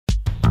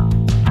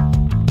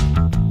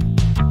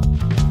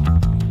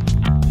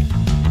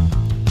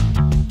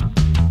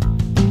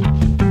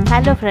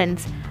Hello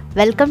friends,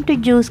 welcome to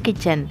Juice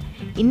Kitchen.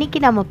 இன்னைக்கு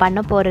நம்ம பண்ண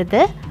போறது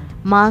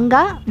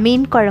மாங்காய்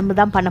மீன் குழம்பு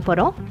தான் பண்ண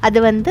போறோம். அது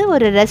வந்து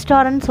ஒரு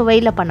ரெஸ்டாரன்ட்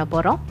சுவையில பண்ண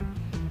போறோம்.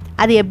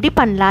 அது எப்படி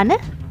பண்ணலாம்னு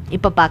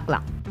இப்ப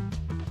பார்க்கலாம்.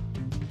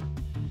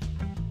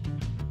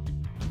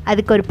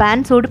 அதுக்கு ஒரு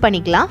pan சூடு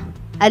பண்ணிக்கலாம்.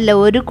 அதுல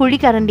ஒரு குழி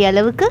கரண்டி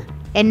அளவுக்கு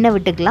எண்ணெய்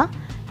விட்டுக்கலாம்.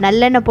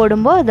 நல்லெண்ணெய்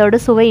போடும்போது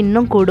அதோட சுவை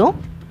இன்னும் கூடும்.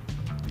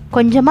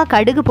 கொஞ்சமா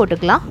கடுகு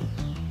போட்டுக்கலாம்.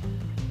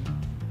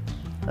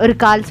 ஒரு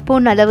 1/4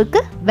 ஸ்பூன்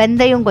அளவுக்கு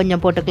வெந்தயம்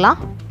கொஞ்சம் போட்டுக்கலாம்.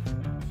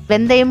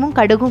 வெந்தயமும்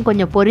கடுகும்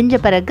கொஞ்சம் பொரிஞ்ச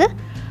பிறகு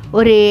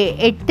ஒரு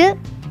 8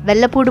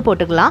 வெள்ளைப்பூடு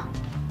போட்டுக்கலாம்.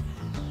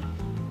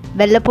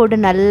 வெள்ளைப்பூடு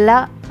நல்லா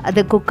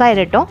அது குக்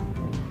ஆயிரட்டும்.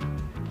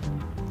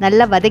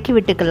 நல்லா வதக்கி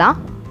விட்டுக்கலாம்.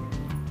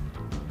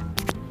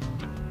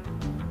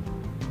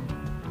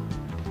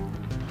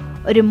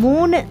 ஒரு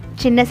 3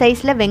 சின்ன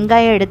சைஸில்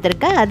வெங்காயம்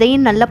எடுத்திருக்கேன்.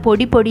 அதையும் நல்லா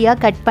பொடி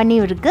பொடியாக கட் பண்ணி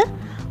இருக்கு.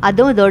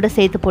 அதுவும் இதோட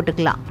சேர்த்து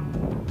போட்டுக்கலாம்.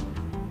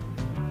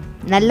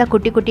 நல்லா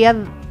குட்டி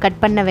குட்டியாக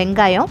கட் பண்ண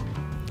வெங்காயம்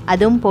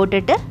அதுவும்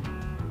போட்டுட்டு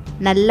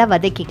நல்லா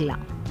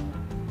வதக்கிக்கலாம்.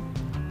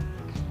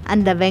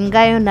 அந்த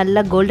வெங்காயம்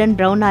நல்லா கோல்டன்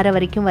ப்ரௌன் ஆகிற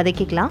வரைக்கும்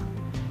வதக்கிக்கலாம்.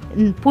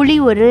 புளி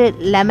ஒரு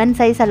லெமன்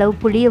சைஸ் அளவு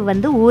புளியை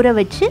வந்து ஊற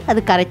வச்சு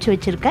அது கரைச்சி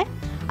வச்சுருக்கேன்.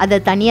 அதை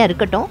தனியாக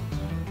இருக்கட்டும்.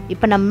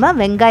 இப்போ நம்ம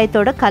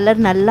வெங்காயத்தோட கலர்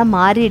நல்லா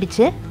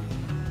மாறிடுச்சு.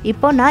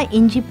 இப்போ நான்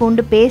இஞ்சி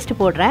பூண்டு பேஸ்ட்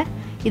போடுறேன்.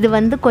 இது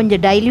வந்து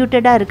கொஞ்சம்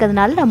டைல்யூட்டடாக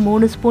இருக்கிறதுனால நான்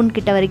 3 ஸ்பூன்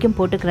கிட்ட வரைக்கும்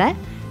போட்டுக்கிறேன்.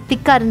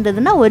 திக்காக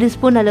இருந்ததுன்னா 1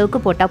 ஸ்பூன்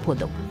அளவுக்கு போட்டால்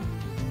போதும்.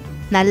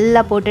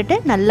 நல்லா போட்டுட்டு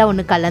நல்லா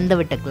ஒன்று கலந்து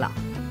விட்டுக்கலாம்.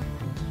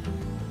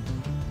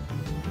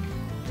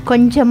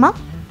 கொஞ்சமாக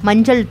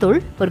மஞ்சள் தூள்,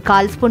 ஒரு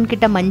 1/4 ஸ்பூன்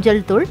கிட்ட மஞ்சள்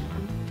தூள்,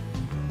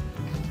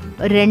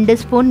 2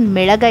 ஸ்பூன்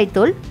மிளகாய்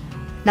தூள்,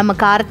 நம்ம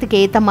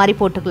காரத்துக்கு ஏற்ற மாதிரி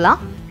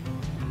போட்டுக்கலாம்.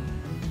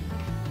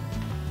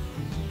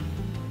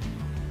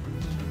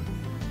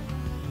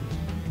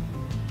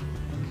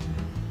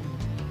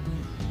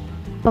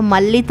 இப்போ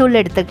மல்லித்தூள்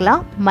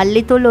எடுத்துக்கலாம்.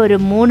 மல்லித்தூள் ஒரு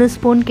 3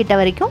 ஸ்பூன் கிட்ட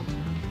வரைக்கும்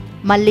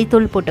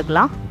மல்லித்தூள்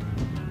போட்டுக்கலாம்.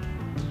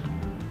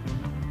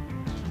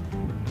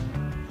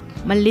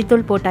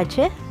 மல்லித்தூள்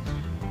போட்டாச்சு.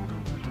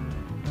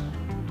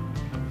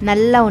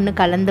 நல்லா ஒன்று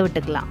கலந்து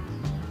விட்டுக்கலாம்.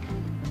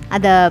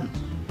 அதை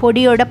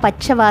பொடியோட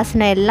பச்சை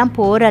வாசனை எல்லாம்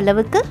போகிற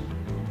அளவுக்கு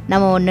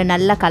நம்ம ஒன்று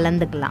நல்லா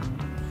கலந்துக்கலாம்.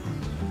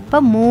 இப்போ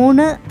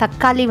 3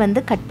 தக்காளி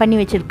வந்து கட் பண்ணி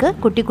வச்சுருக்கு.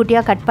 குட்டி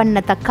குட்டியாக கட்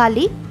பண்ண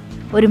தக்காளி,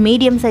 ஒரு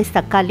மீடியம் சைஸ்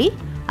தக்காளி,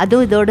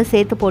 அதுவும் இதோடு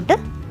சேர்த்து போட்டு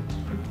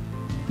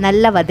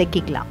நல்லா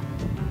வதக்கிக்கலாம்.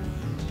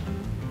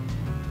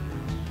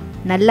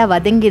 நல்லா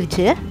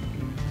வதங்கிருச்சு.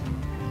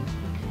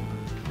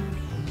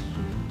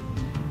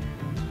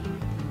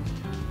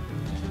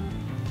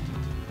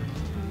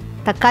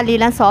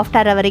 தக்காளிலாம் சாஃப்ட்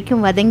ஆகிற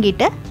வரைக்கும்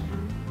வதங்கிட்டு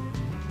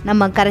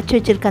நம்ம கரைச்சி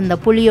வச்சுருக்க அந்த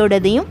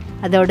புளியோடதையும்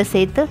அதோடு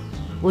சேர்த்து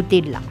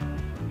ஊற்றிடலாம்.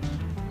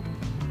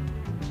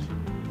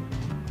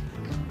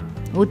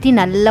 ஊற்றி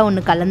நல்லா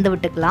ஒன்று கலந்து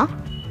விட்டுக்கலாம்.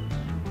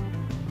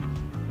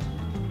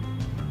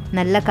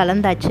 நல்லா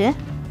கலந்தாச்சு.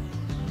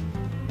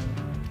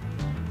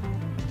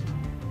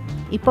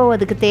 இப்போ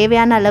அதுக்கு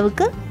தேவையான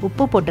அளவுக்கு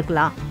உப்பு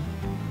போட்டுக்கலாம்.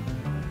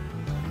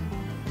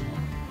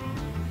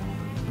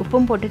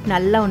 உப்பும் போட்டுட்டு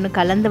நல்லா ஒன்று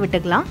கலந்து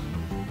விட்டுக்கலாம்.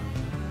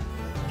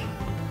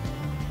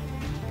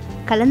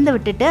 கலந்து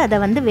விட்டுட்டு அதை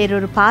வந்து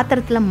வேறொரு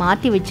பாத்திரத்தில்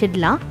மாற்றி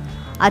வச்சிடலாம்.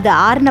 அது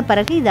ஆறின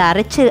பிறகு இதை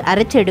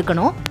அரைச்சி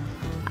எடுக்கணும்.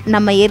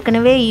 நம்ம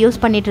ஏற்கனவே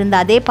யூஸ் பண்ணிகிட்டு இருந்த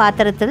அதே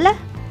பாத்திரத்தில்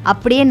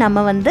அப்படியே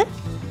நம்ம வந்து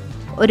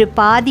ஒரு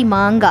பாதி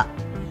மாங்காய்,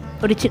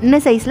 ஒரு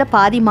சின்ன சைஸில்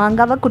பாதி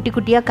மாங்காவை குட்டி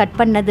குட்டியாக கட்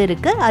பண்ணது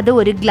இருக்குது. அது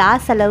ஒரு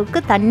கிளாஸ்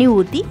அளவுக்கு தண்ணி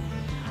ஊற்றி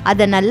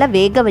அதை நல்லா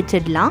வேக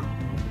வச்சிடலாம்.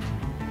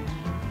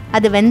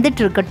 அது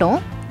வெந்துட்டு இருக்கட்டும்.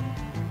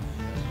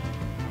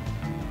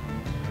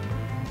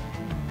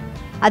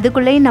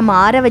 அதுக்குள்ளேயும் நம்ம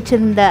ஆற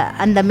வச்சுருந்த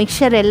அந்த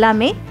மிக்சர்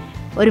எல்லாமே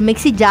ஒரு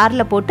மிக்ஸி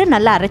ஜாரில் போட்டு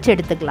நல்லா அரைச்சி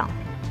எடுத்துக்கலாம்.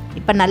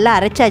 இப்போ நல்லா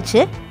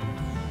அரைச்சாச்சு.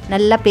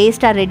 நல்லா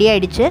பேஸ்ட்டாக ரெடி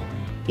ஆகிடுச்சு.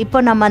 இப்போ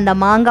நம்ம அந்த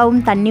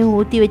மாங்காவும் தண்ணியும்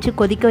ஊற்றி வச்சு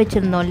கொதிக்க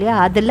வச்சுருந்தோம் இல்லையா,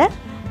 அதில்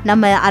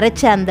நம்ம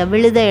அரைச்ச அந்த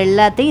விழுத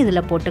எல்லாத்தையும்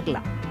இதில்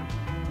போட்டுக்கலாம்.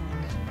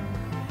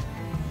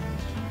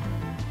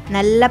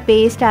 நல்லா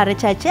பேஸ்ட்டாக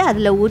அரைச்சாச்சு.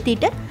 அதில்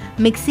ஊற்றிட்டு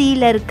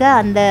மிக்சியில் இருக்க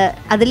அந்த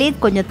அதுலேயே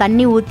கொஞ்சம்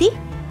தண்ணி ஊற்றி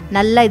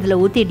நல்லா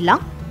இதில்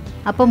ஊற்றிடலாம்.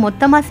 அப்போ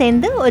மொத்தமாக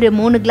சேர்ந்து ஒரு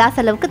 3 கிளாஸ்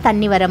அளவுக்கு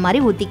தண்ணி வர மாதிரி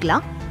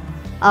ஊற்றிக்கலாம்.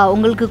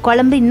 உங்களுக்கு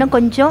குழம்பு இன்னும்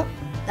கொஞ்சம்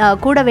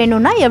கூட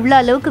வேணும்னா எவ்வளோ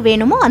அளவுக்கு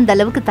வேணுமோ அந்த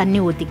அளவுக்கு தண்ணி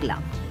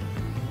ஊற்றிக்கலாம்.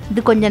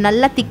 இது கொஞ்சம்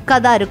நல்லா திக்காக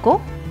தான்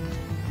இருக்கும்.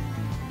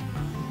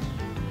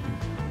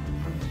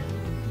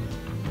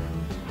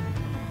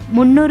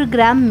 $300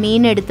 கிராம்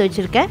மீன் எடுத்து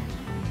வச்சுருக்கேன்.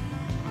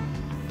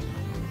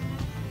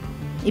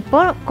 இப்போ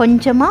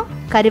கொஞ்சமாக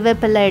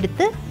கறிவேப்பிலை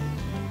எடுத்து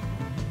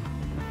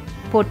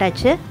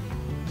போட்டாச்சு.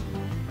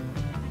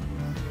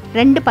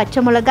 2 பச்சை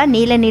மிளகா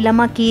நீல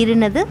நீளமாக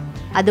கீறினது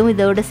அதுவும்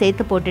இதோடு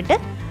சேர்த்து போட்டுட்டு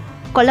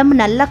குழம்பு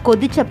நல்லா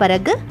கொதித்த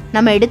பிறகு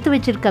நம்ம எடுத்து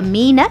வச்சுருக்க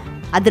மீனை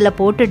அதில்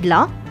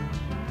போட்டுடலாம்.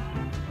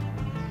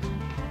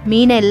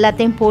 மீனை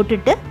எல்லாத்தையும்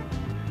போட்டுட்டு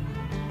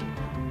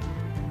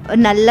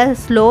நல்லா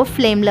ஸ்லோ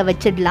ஃப்ளேமில்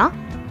வச்சிடலாம்.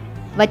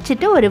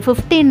 வச்சுட்டு ஒரு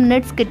 15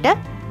 மினிட்ஸ் கிட்ட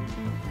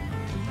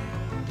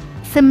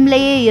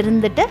சிம்லேயே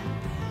இருந்துட்டு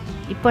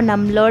இப்போ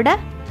நம்மளோட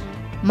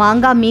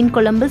மாங்காய் மீன்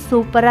குழம்பு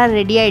சூப்பராக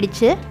ரெடி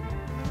ஆயிடுச்சு.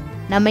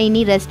 நம்ம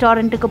இனி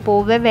ரெஸ்டாரண்ட்டுக்கு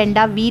போகவே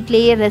வேண்டாம்,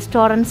 வீட்டிலேயே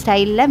ரெஸ்டாரண்ட்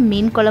ஸ்டைலில்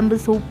மீன் குழம்பு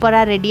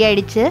சூப்பராக ரெடி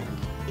ஆகிடுச்சு.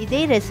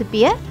 இதே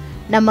ரெசிப்பியை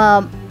நம்ம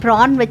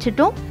ப்ரான்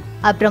வச்சுட்டும்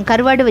அப்புறம்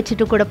கருவாடு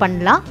வச்சுட்டு கூட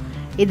பண்ணலாம்.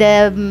 இதை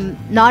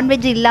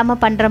நான்வெஜ்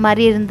இல்லாமல் பண்ணுற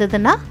மாதிரி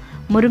இருந்ததுன்னா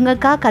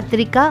முருங்கைக்காய்,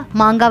 கத்திரிக்காய்,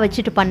 மாங்காய்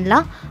வச்சுட்டு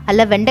பண்ணலாம்.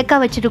 அல்ல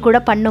வெண்டைக்காய் வச்சுட்டு கூட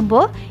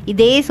பண்ணும்போது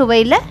இதே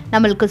சுவையில்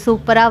நம்மளுக்கு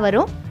சூப்பராக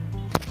வரும்.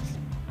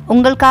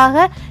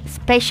 உங்களுக்காக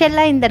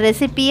ஸ்பெஷலாக இந்த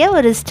ரெசிப்பியை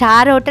ஒரு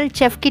ஸ்டார் ஹோட்டல்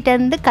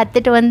செஃப்கிட்டேருந்து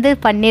கற்றுட்டு வந்து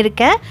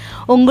பண்ணியிருக்கேன்.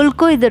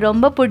 உங்களுக்கும் இது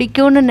ரொம்ப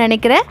பிடிக்கும்னு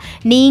நினைக்கிறேன்.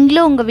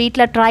 நீங்களும் உங்கள்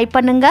வீட்டில் ட்ரை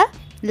பண்ணுங்கள்,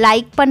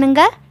 லைக்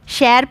பண்ணுங்கள்,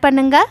 ஷேர்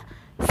பண்ணுங்கள்,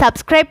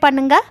 சப்ஸ்கிரைப்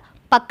பண்ணுங்கள்.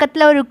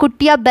 பக்கத்தில் ஒரு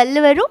குட்டியாக பெல்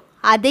வரும்,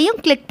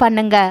 அதையும் கிளிக்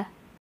பண்ணுங்கள்.